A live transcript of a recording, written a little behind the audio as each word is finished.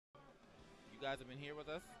guys have been here with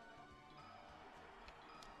us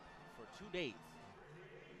for 2 days.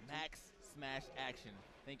 Max Smash action.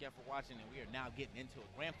 Thank you for watching, and we are now getting into it.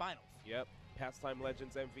 Grand Finals. Yep. Pastime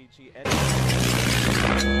Legends MVG and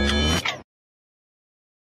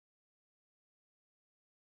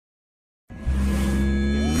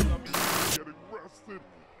getting rested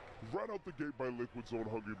right out the gate by Liquid's own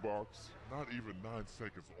Hungrybox. Not even 9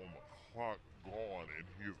 seconds on the clock gone, and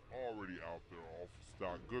he is already out there off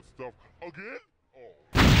stock. Good stuff. Again? Oh.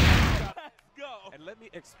 Let's go. And let me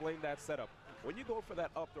explain that setup. When you go for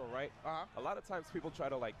that up throw, right? A lot of times people try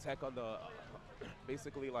to like tech on the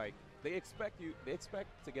basically like they expect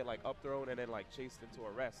to get like up thrown and then like chased into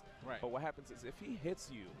a rest. Right. But what happens is if he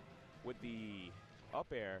hits you with the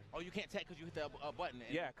up air. Oh, you can't tech because you hit the button.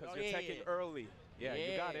 Yeah, because you're teching early. Yeah,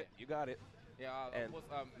 you got it. You got it. Yeah, and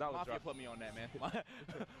Mafia drop. put me on that, man.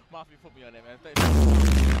 Mafia put me on that, man.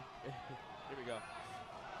 Here we go.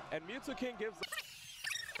 And Mew2King gives.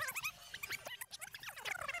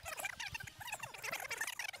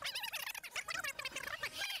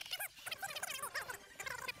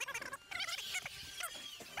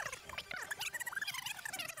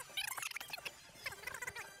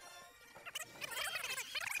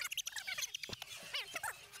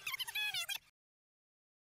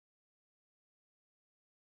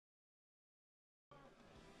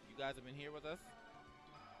 You guys have been here with us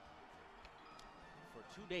for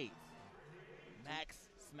 2 days. Max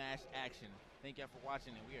Smash action. Thank you for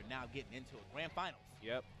watching, and we are now getting into it. Grand Finals.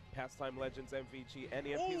 Yep. Pastime Legends MVG and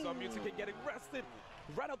EMPs on Mew2King getting rested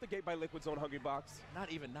right out the gate by Liquid's own Hungrybox.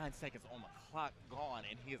 Not even 9 seconds on the clock gone,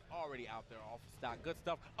 and he is already out there off stock. Good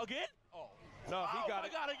stuff. Again? Oh. No, he got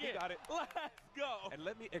it. Again. He got it. Let's go. And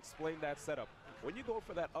let me explain that setup. When you go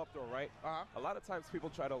for that up throw, right? A lot of times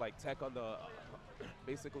people try to like tech on the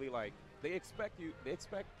basically like they expect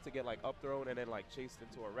to get like up thrown and then like chased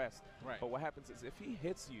into a rest. Right. But what happens is if he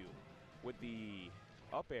hits you with the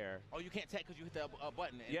up air. Oh, you can't tech because you hit the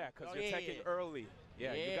button. Yeah, because you're teching early.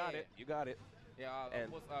 Yeah, you got it. You got it. Yeah,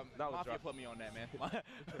 and Mafia drop. put me on that, man.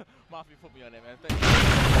 Mafia put me on that, man.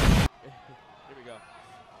 Here we go.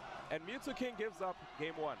 And Mew2King gives up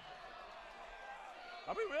game 1.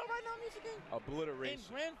 Are we real right now, Mew2King? Obliteration.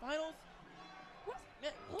 In Grand Finals?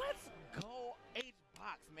 Man, let's go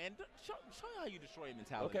H-Box, man. Show how you destroy your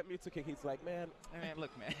mentality. Look at Mew2King. He's like, man,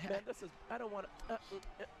 look, man. Man, this is, I don't want to.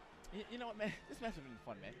 You know what, man? This match has been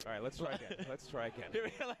fun, man. All right, let's try again. Let's try again.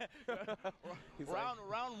 round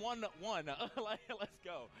 1-1. Let's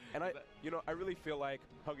go. And I really feel like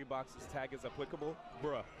Hungrybox's tag is applicable.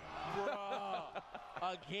 Bruh.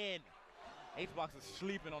 Again. H-Box is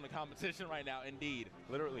sleeping on the competition right now, indeed.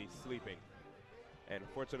 Literally sleeping. And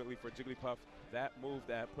fortunately for Jigglypuff, that move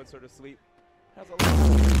that puts her to sleep has a lot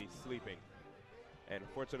of sleeping. And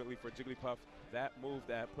fortunately for Jigglypuff, that move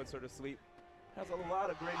that puts her to sleep has a lot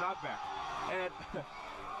of great knockback. And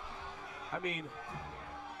I mean,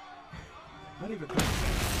 not even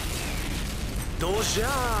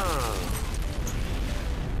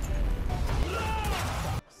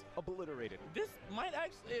obliterated. This might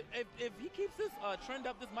actually, if he keeps this trend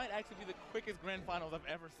up, this might actually be the quickest Grand Finals I've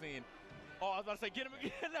ever seen. Oh, I was about to say, get him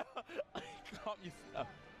again. Calm yourself.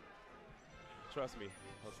 Trust me,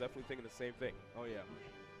 I was definitely thinking the same thing. Oh, yeah.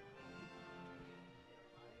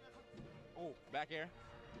 Oh, back air.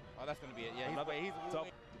 Oh, that's going to be it. Yeah, he's tough.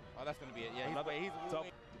 Oh, that's going to be it. Yeah, he's tough.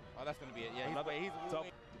 Oh, that's going to be it. Yeah, he's tough.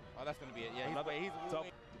 Oh, that's going to be it. Yeah, he's tough.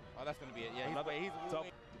 Oh, that's going to be it. Yeah, he's tough.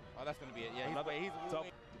 Oh, that's going to be it. Yeah, he's tough.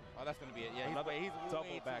 Oh, that's going to be it. Yeah, he's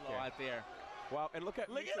double back air right there. Wow, and look at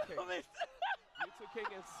Mew2King. Mew2King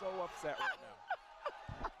is so upset right now.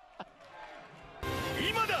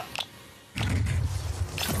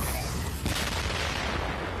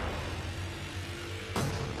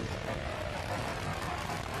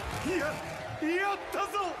やった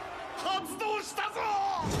ぞ！発動したぞ！